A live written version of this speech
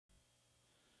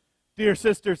Dear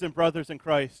sisters and brothers in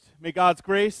Christ, may God's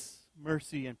grace,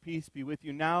 mercy, and peace be with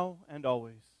you now and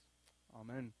always.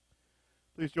 Amen.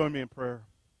 Please join me in prayer.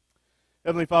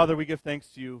 Heavenly Father, we give thanks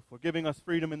to you for giving us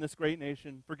freedom in this great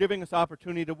nation, for giving us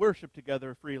opportunity to worship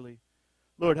together freely.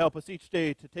 Lord, help us each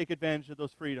day to take advantage of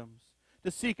those freedoms,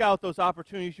 to seek out those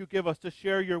opportunities you give us to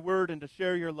share your word and to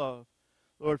share your love.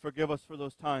 Lord, forgive us for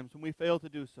those times when we fail to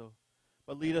do so,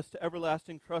 but lead us to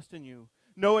everlasting trust in you,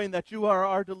 knowing that you are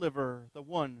our deliverer, the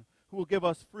one who will give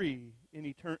us freedom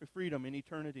in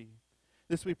eternity.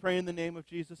 This we pray in the name of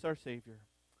Jesus our Savior.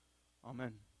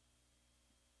 Amen.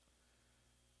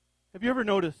 Have you ever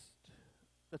noticed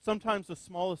that sometimes the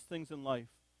smallest things in life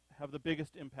have the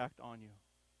biggest impact on you?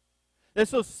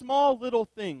 There's those small little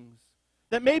things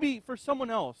that maybe for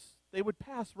someone else they would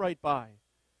pass right by.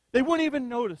 They wouldn't even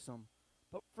notice them.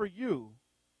 But for you,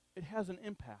 it has an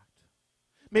impact.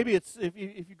 Maybe it's if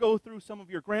you go through some of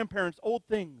your grandparents' old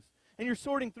things and you're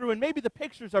sorting through, and maybe the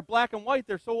pictures are black and white,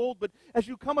 they're so old, but as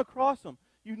you come across them,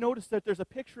 you notice that there's a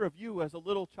picture of you as a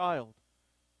little child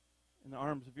in the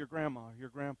arms of your grandma or your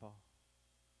grandpa.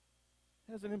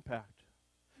 It has an impact.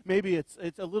 Maybe it's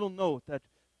a little note that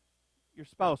your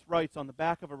spouse writes on the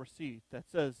back of a receipt that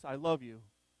says, I love you.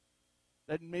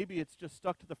 That maybe it's just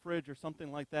stuck to the fridge or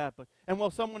something like that. And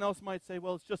while someone else might say,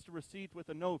 well, it's just a receipt with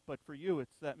a note, but for you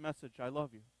it's that message, I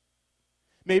love you.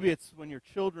 Maybe it's when your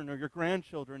children or your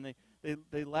grandchildren,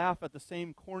 they laugh at the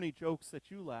same corny jokes that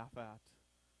you laugh at.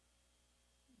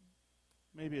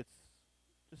 Maybe it's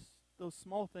just those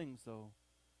small things, though,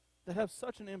 that have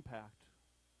such an impact.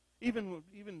 Even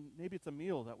maybe it's a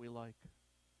meal that we like.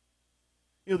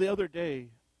 You know, the other day,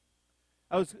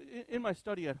 I was in my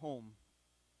study at home,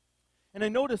 and I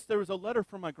noticed there was a letter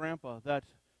from my grandpa that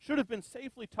should have been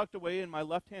safely tucked away in my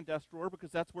left-hand desk drawer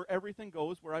because that's where everything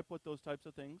goes, where I put those types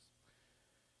of things.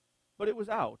 But it was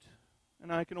out,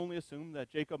 and I can only assume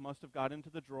that Jacob must have got into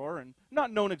the drawer and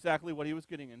not known exactly what he was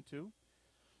getting into.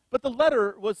 But the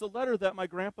letter was the letter that my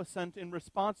grandpa sent in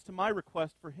response to my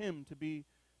request for him to be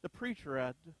the preacher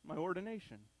at my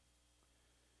ordination.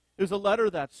 It was a letter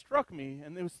that struck me,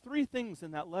 and there was 3 things in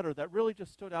that letter that really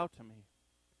just stood out to me.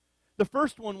 The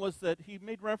first one was that he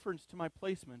made reference to my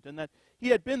placement and that he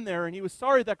had been there and he was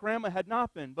sorry that Grandma had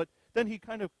not been, but then he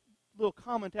kind of, little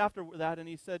comment after that, and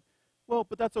he said, well,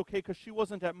 but that's okay because she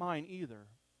wasn't at mine either.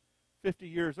 50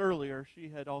 years earlier, she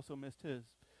had also missed his.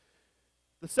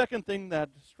 The second thing that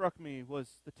struck me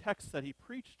was the text that he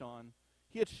preached on.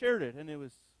 He had shared it, and it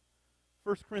was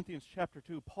 1 Corinthians chapter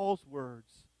 2, Paul's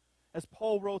words. As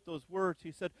Paul wrote those words,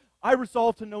 he said, I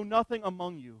resolve to know nothing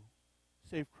among you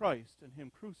save Christ and him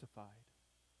crucified.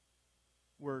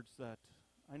 Words that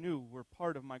I knew were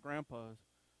part of my grandpa's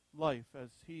life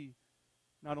as he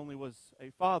not only was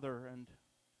a father and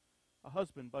a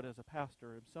husband, but as a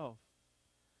pastor himself.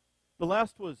 The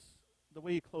last was the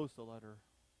way he closed the letter.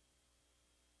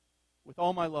 With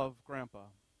all my love, Grandpa.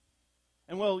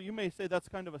 And well, you may say that's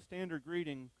kind of a standard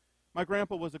greeting. My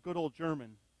grandpa was a good old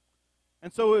German.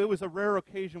 And so it was a rare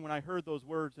occasion when I heard those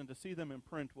words, and to see them in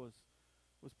print was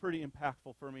pretty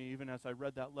impactful for me, even as I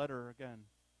read that letter again.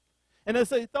 And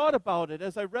as I thought about it,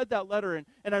 as I read that letter,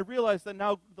 and I realized that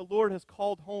now the Lord has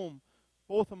called home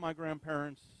both of my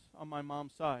grandparents on my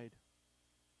mom's side,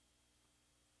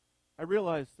 I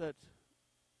realized that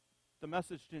the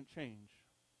message didn't change.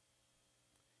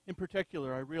 In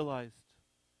particular, I realized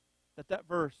that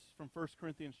verse from 1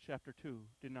 Corinthians chapter 2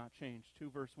 did not change. 2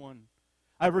 verse 1.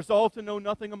 I have resolved to know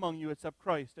nothing among you except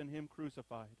Christ and him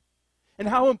crucified. And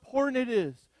how important it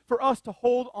is for us to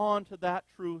hold on to that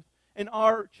truth in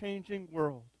our changing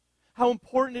world. How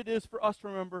important it is for us to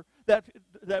remember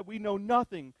that we know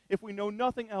nothing, if we know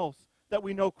nothing else, that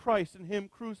we know Christ and him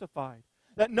crucified.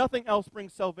 That nothing else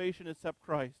brings salvation except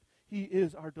Christ. He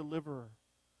is our deliverer.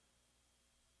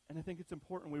 And I think it's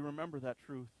important we remember that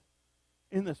truth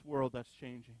in this world that's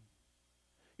changing.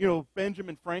 You know,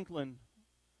 Benjamin Franklin,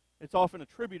 it's often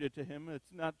attributed to him.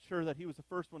 It's not sure that he was the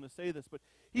first one to say this, but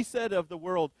he said of the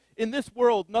world, in this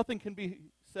world, nothing can be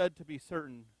said to be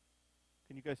certain.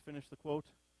 Can you guys finish the quote?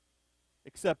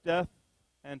 Except death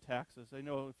and taxes. I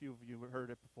know a few of you have heard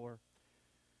it before.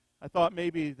 I thought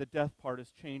maybe the death part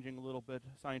is changing a little bit.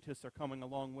 Scientists are coming a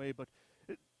long way, but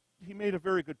he made a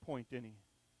very good point, didn't he?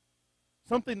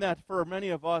 Something that for many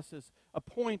of us is a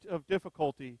point of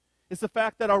difficulty is the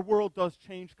fact that our world does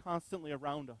change constantly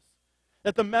around us.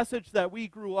 That the message that we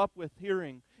grew up with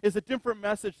hearing is a different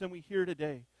message than we hear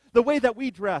today. The way that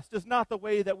we dress is not the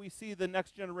way that we see the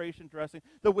next generation dressing.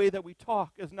 The way that we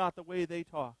talk is not the way they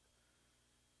talk.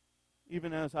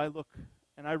 Even as I look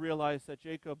and I realize that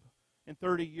Jacob, in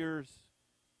 30 years,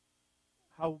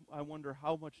 I wonder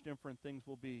how much different things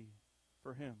will be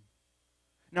for him.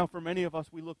 Now, for many of us,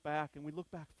 we look back, and we look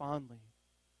back fondly.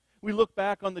 We look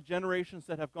back on the generations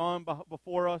that have gone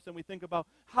before us, and we think about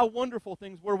how wonderful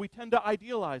things were. We tend to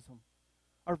idealize them.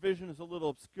 Our vision is a little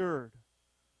obscured.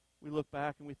 We look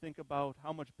back and we think about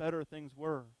how much better things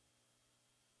were.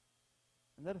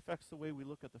 And that affects the way we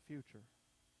look at the future.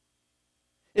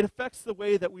 It affects the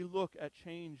way that we look at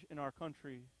change in our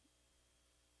country,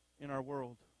 in our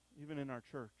world, even in our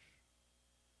church.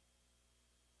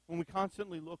 When we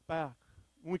constantly look back,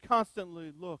 when we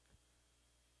constantly look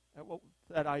at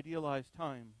that idealized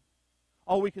time,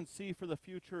 all we can see for the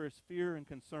future is fear and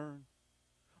concern.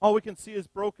 All we can see is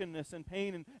brokenness and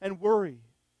pain and worry.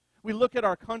 We look at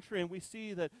our country and we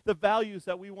see that the values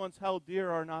that we once held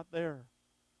dear are not there.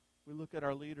 We look at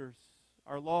our leaders,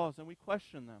 our laws, and we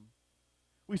question them.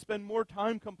 We spend more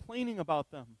time complaining about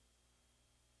them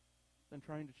than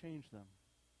trying to change them.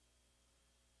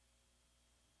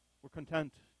 We're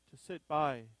content to sit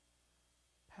by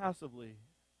passively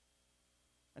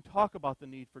and talk about the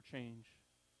need for change,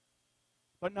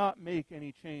 but not make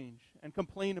any change and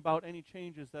complain about any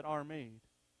changes that are made.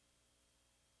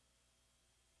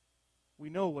 We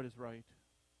know what is right,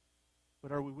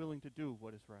 but are we willing to do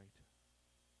what is right?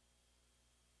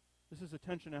 This is a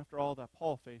tension, after all, that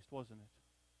Paul faced, wasn't it?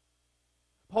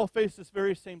 Paul faced this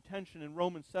very same tension in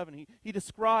Romans 7. He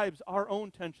describes our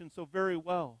own tension so very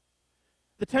well.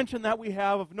 The tension that we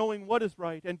have of knowing what is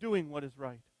right and doing what is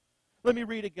right. Let me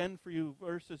read again for you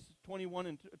verses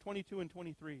 22 and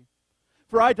 23.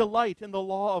 For I delight in the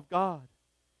law of God,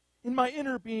 in my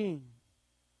inner being.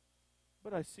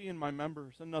 But I see in my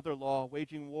members another law,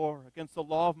 waging war against the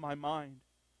law of my mind,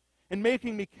 and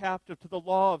making me captive to the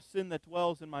law of sin that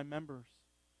dwells in my members.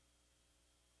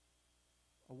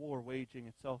 A war waging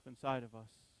itself inside of us.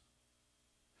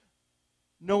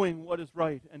 Knowing what is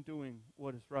right and doing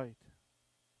what is right.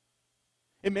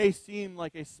 It may seem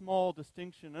like a small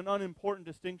distinction, an unimportant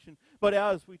distinction, but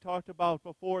as we talked about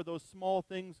before, those small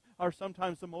things are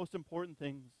sometimes the most important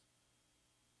things.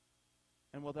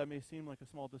 And while that may seem like a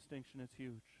small distinction, it's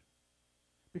huge.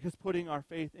 Because putting our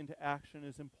faith into action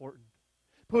is important.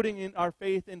 Putting in our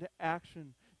faith into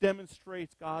action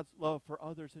demonstrates God's love for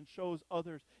others and shows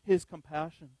others His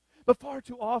compassion. But far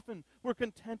too often, we're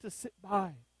content to sit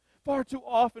by. Far too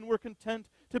often, we're content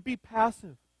to be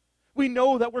passive. We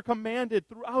know that we're commanded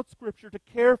throughout Scripture to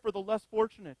care for the less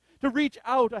fortunate, to reach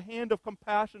out a hand of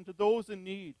compassion to those in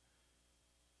need.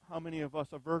 How many of us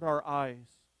avert our eyes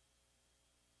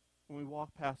when we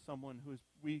walk past someone who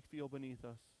we feel beneath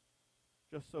us,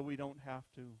 just so we don't have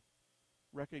to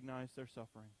recognize their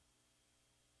suffering?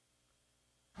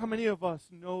 How many of us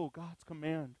know God's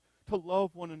command to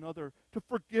love one another, to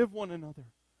forgive one another,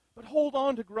 but hold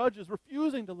on to grudges,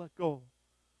 refusing to let go?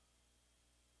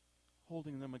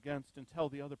 Holding them against until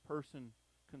the other person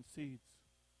concedes.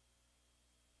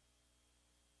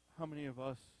 How many of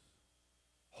us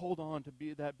hold on to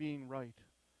that being right?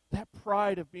 That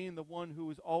pride of being the one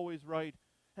who is always right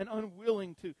and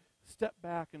unwilling to step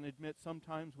back and admit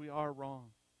sometimes we are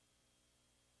wrong.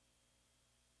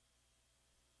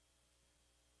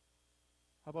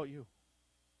 How about you?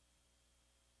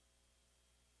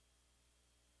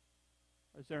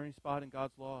 Is there any spot in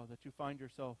God's law that you find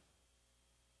yourself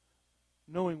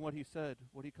knowing what He said,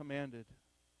 what He commanded,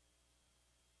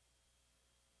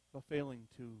 but failing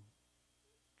to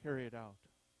carry it out?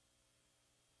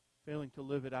 Failing to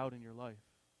live it out in your life?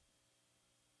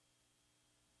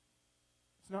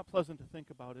 It's not pleasant to think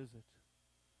about, is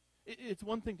it? It's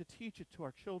one thing to teach it to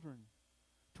our children,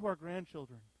 to our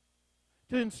grandchildren,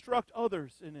 to instruct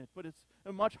others in it, but it's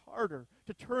much harder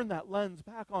to turn that lens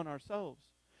back on ourselves,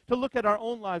 to look at our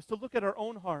own lives, to look at our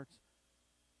own hearts,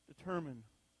 determine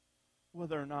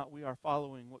whether or not we are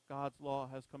following what God's law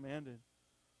has commanded,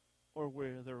 or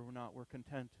whether or not we're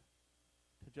content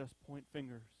to just point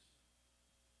fingers.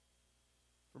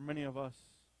 For many of us,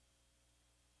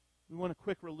 we want a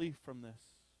quick relief from this.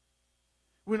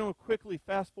 We want to quickly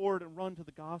fast forward and run to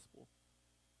the gospel.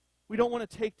 We don't want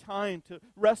to take time to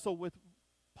wrestle with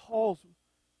Paul's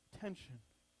tension,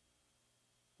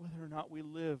 whether or not we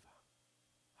live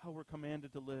how we're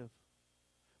commanded to live,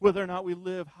 whether or not we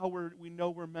live how we know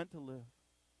we're meant to live.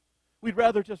 We'd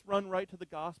rather just run right to the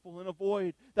gospel and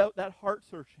avoid that heart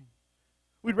searching.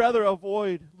 We'd rather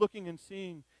avoid looking and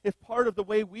seeing if part of the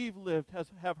way we've lived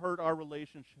have hurt our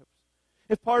relationships,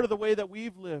 if part of the way that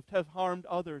we've lived has harmed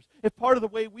others, if part of the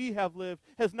way we have lived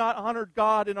has not honored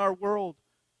God in our world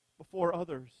before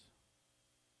others.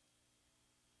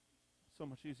 It's so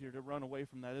much easier to run away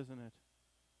from that, isn't it,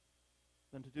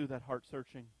 than to do that heart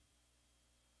searching,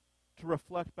 to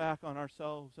reflect back on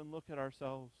ourselves and look at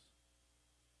ourselves,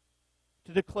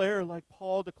 to declare like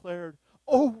Paul declared,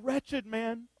 "Oh, wretched wretched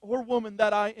man or woman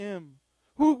that I am,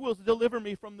 who will deliver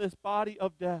me from this body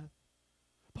of death?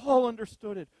 Paul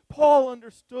understood it. Paul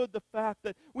understood the fact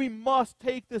that we must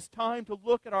take this time to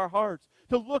look at our hearts,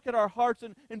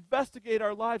 and investigate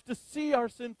our lives, to see our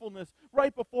sinfulness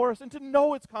right before us and to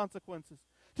know its consequences,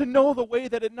 to know the way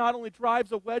that it not only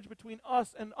drives a wedge between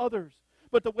us and others,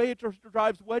 but the way it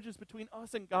drives wedges between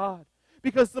us and God.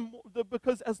 Because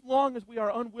because as long as we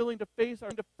are unwilling to face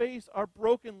our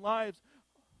broken lives,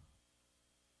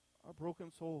 our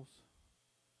broken souls,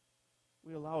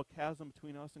 we allow a chasm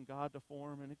between us and God to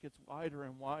form, and it gets wider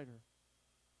and wider.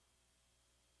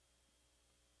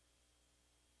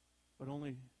 But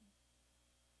only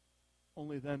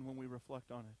then when we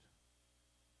reflect on it.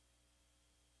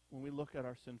 When we look at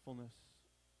our sinfulness,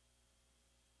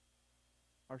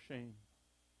 our shame.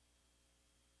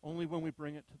 Only when we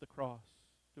bring it to the cross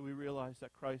do we realize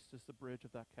that Christ is the bridge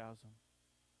of that chasm.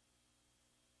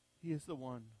 He is the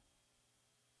one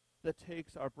that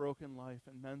takes our broken life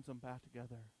and mends them back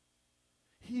together.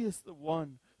 He is the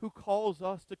one who calls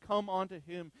us to come unto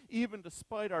Him, even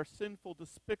despite our sinful,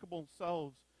 despicable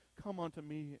selves. Come unto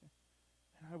me,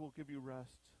 and I will give you rest.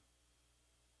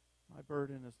 My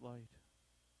burden is light.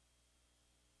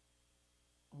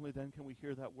 Only then can we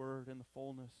hear that word in the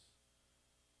fullness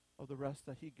of the rest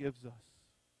that He gives us.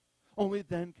 Only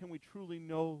then can we truly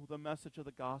know the message of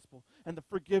the gospel and the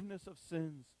forgiveness of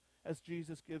sins as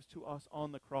Jesus gives to us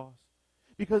on the cross.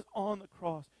 Because on the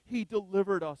cross, He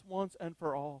delivered us once and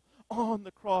for all. On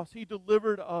the cross, He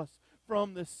delivered us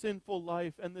from this sinful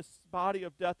life and this body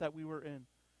of death that we were in.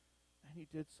 And He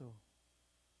did so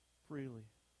freely,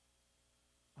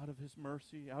 out of His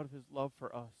mercy, out of His love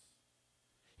for us.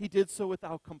 He did so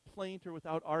without complaint or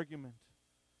without argument.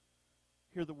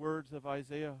 Hear the words of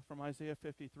Isaiah from Isaiah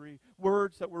 53,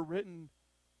 words that were written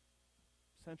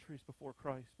centuries before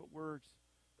Christ, but words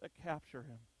that capture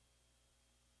Him.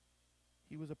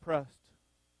 He was oppressed,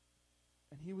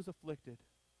 and He was afflicted.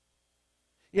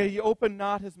 Yet He opened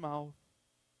not His mouth,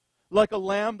 like a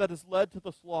lamb that is led to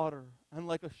the slaughter, and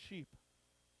like a sheep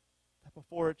that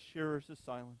before its shearers is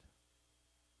silent.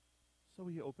 So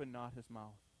He opened not His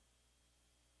mouth.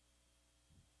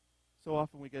 So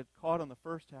often we get caught on the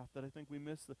first half that I think we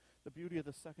miss the beauty of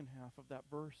the second half of that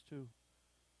verse too.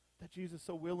 That Jesus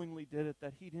so willingly did it,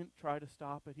 that He didn't try to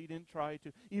stop it. He didn't try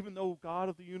to, even though God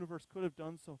of the universe could have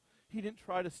done so, He didn't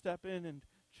try to step in and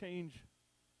change,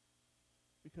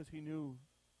 because He knew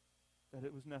that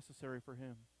it was necessary for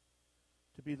Him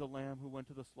to be the lamb who went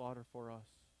to the slaughter for us,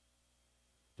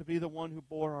 to be the one who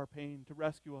bore our pain, to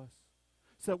rescue us,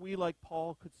 so that we, like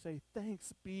Paul, could say,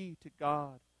 thanks be to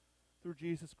God through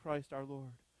Jesus Christ our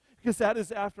Lord. Because that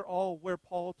is, after all, where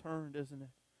Paul turned, isn't it?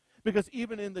 Because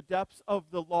even in the depths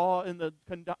of the law and the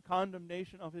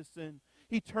condemnation of his sin,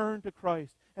 he turned to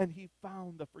Christ and he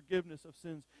found the forgiveness of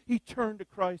sins. He turned to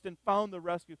Christ and found the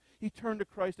rescue. He turned to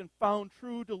Christ and found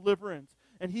true deliverance.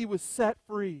 And he was set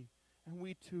free. And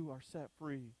we too are set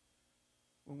free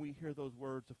when we hear those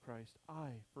words of Christ.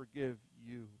 I forgive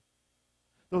you.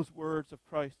 Those words of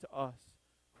Christ to us,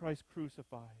 Christ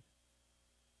crucified.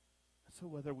 So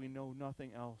whether we know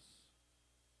nothing else,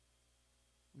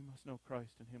 we must know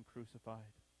Christ and Him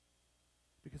crucified.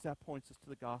 Because that points us to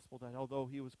the gospel, that although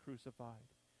He was crucified,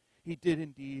 He did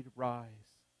indeed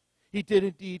rise. He did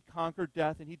indeed conquer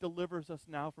death, and He delivers us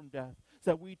now from death,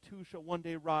 so that we too shall one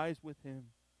day rise with Him.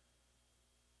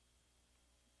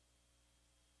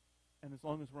 And as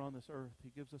long as we're on this earth, He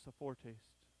gives us a foretaste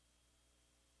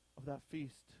of that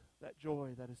feast, that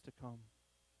joy that is to come.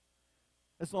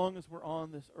 As long as we're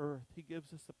on this earth, He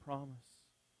gives us the promise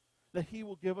that He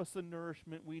will give us the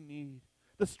nourishment we need,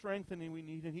 the strengthening we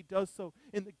need, and He does so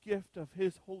in the gift of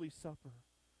His Holy Supper.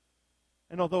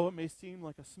 And although it may seem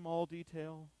like a small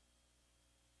detail,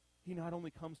 He not only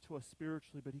comes to us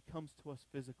spiritually, but He comes to us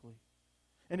physically.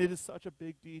 And it is such a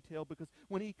big detail, because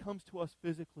when He comes to us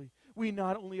physically, we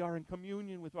not only are in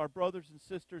communion with our brothers and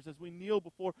sisters as we kneel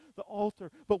before the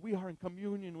altar, but we are in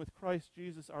communion with Christ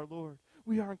Jesus our Lord.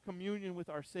 We are in communion with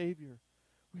our Savior.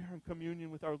 We are in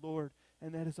communion with our Lord,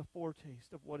 and that is a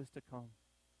foretaste of what is to come.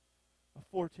 A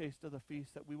foretaste of the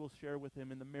feast that we will share with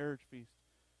Him in the marriage feast,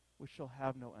 which shall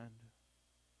have no end.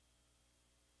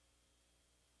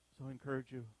 So I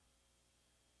encourage you,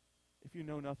 if you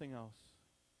know nothing else,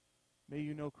 may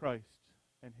you know Christ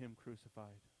and Him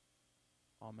crucified.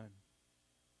 Amen.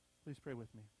 Please pray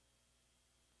with me.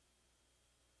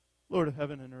 Lord of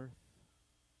heaven and earth,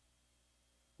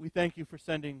 we thank You for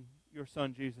sending Your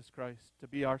Son, Jesus Christ, to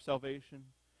be our salvation,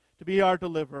 to be our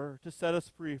deliverer, to set us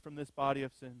free from this body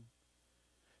of sin.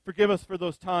 Forgive us for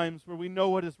those times where we know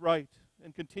what is right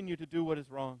and continue to do what is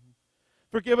wrong.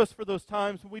 Forgive us for those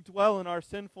times when we dwell in our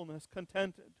sinfulness,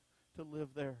 contented to live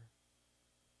there.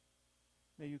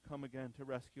 May you come again to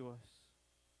rescue us.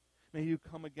 May you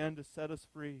come again to set us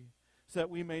free, so that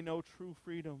we may know true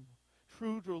freedom,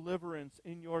 true deliverance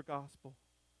in your gospel.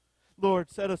 Lord,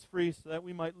 set us free so that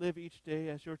we might live each day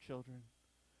as your children.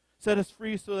 Set us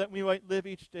free so that we might live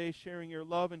each day sharing your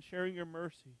love and sharing your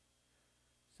mercy.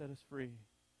 Set us free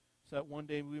so that one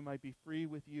day we might be free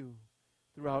with you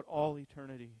throughout all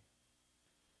eternity.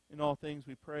 In all things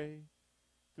we pray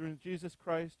through Jesus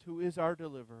Christ, who is our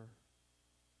deliverer.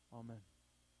 Amen.